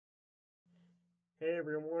Hey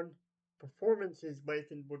everyone, Performances by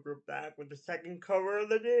Ethan Woodruff back with the second cover of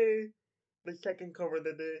the day. The second cover of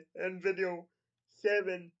the day and video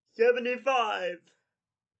 775.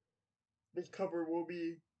 This cover will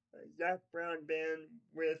be Zac Brown Band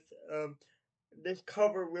with, this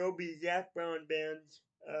cover will be Zac Brown Band's,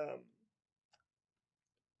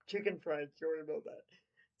 Chicken Fried. Sorry about that.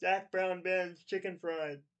 Zac Brown Band's Chicken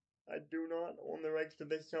Fried. I do not own the rights to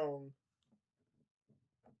this song.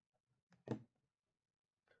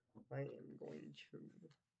 I am going to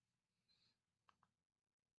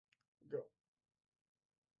go.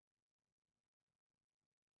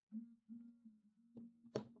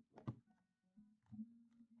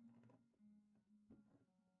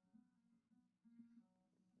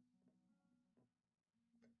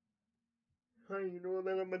 How do you know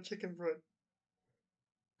that I'm a chicken fried?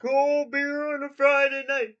 Cold beer on a Friday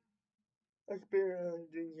night. A beer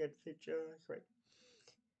drinks that fit just right.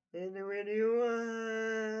 And the radio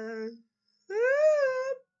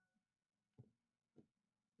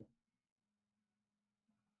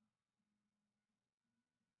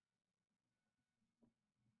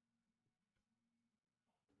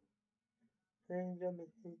and I'm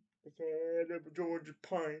the cat of a Georgia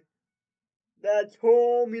pine. That's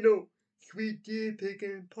home, you know. Sweet tea,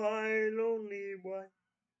 pecan pie, lonely wife,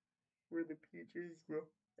 where the peaches grow.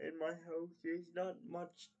 And my house is not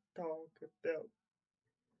much to talk about.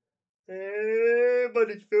 Hey, but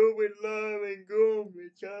it's filled with love and grown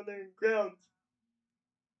each other and grounds.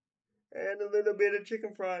 And a little bit of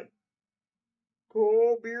chicken fried.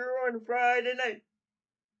 Cold beer on Friday night.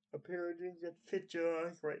 A pair of jeans that fit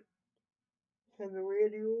just right. And the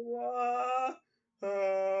radio up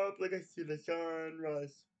like I see the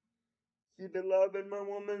sunrise. See the love in my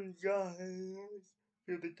woman's eyes.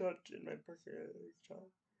 Feel the touch in my precious child.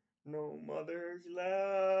 No mother's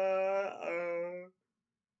love.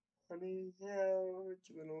 Honey, how it's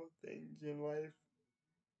little things in life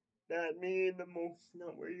that mean the most,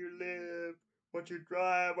 not where you live, what you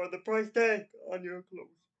drive, or the price tag on your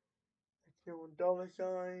clothes. That's no dollar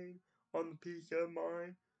sign on the peace of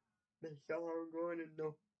mind. That's all I'm going to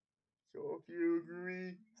know. So if you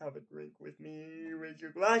agree, have a drink with me. Raise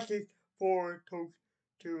your glasses for a toast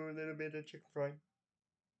to a little bit of chicken fried.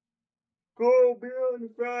 Cold beer on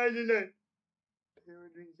Friday night. Pair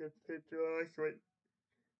of drinks that fit just right.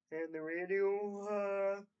 And the radio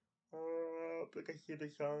up like I see the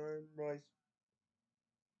sunrise.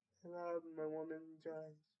 I love my woman's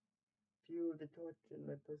eyes. Feel the touch in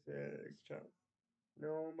my precious child.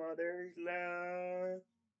 No mother's love.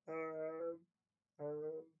 Um,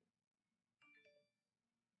 um.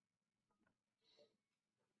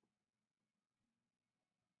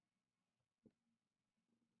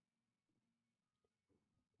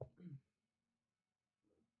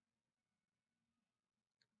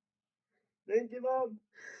 Thank you, Mom.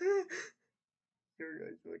 Here,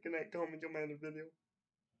 guys, look at that comment on my video.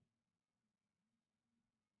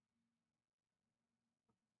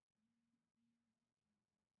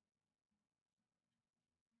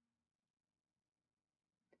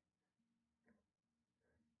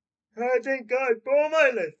 I thank God for my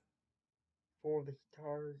life. For the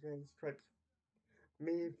stars and stripes.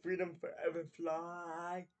 May freedom forever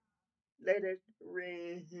fly. Let it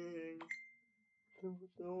ring.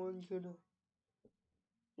 No one can,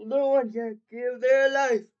 no one can give their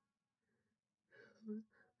life.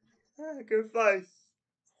 Sacrifice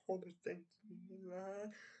all the things in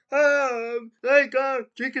life. Like a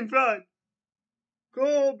chicken fried.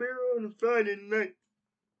 Cold beer on a Friday night.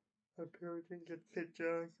 A pair of things that fit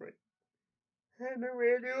just right. And the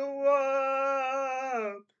radio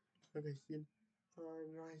up. Like I said,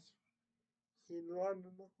 nice. See the love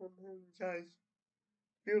in my woman's eyes.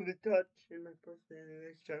 Feel the touch in my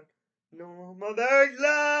personal child. No mother's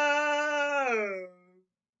love.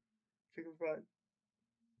 Chicken fried.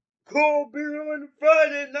 Cold beer on a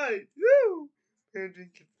Friday night. Woo! And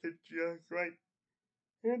drink that fit just right.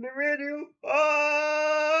 And the radio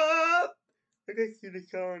up. Like I see the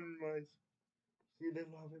sunrise. See the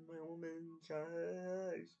love in my woman's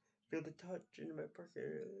eyes. Feel the touch in my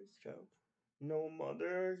precious child. No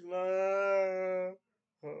mother's love.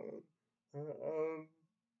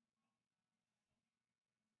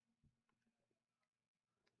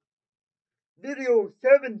 Video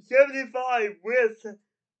 775 with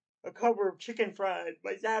a cover of Chicken Fried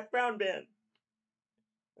by Zac Brown Band.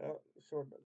 Sorry about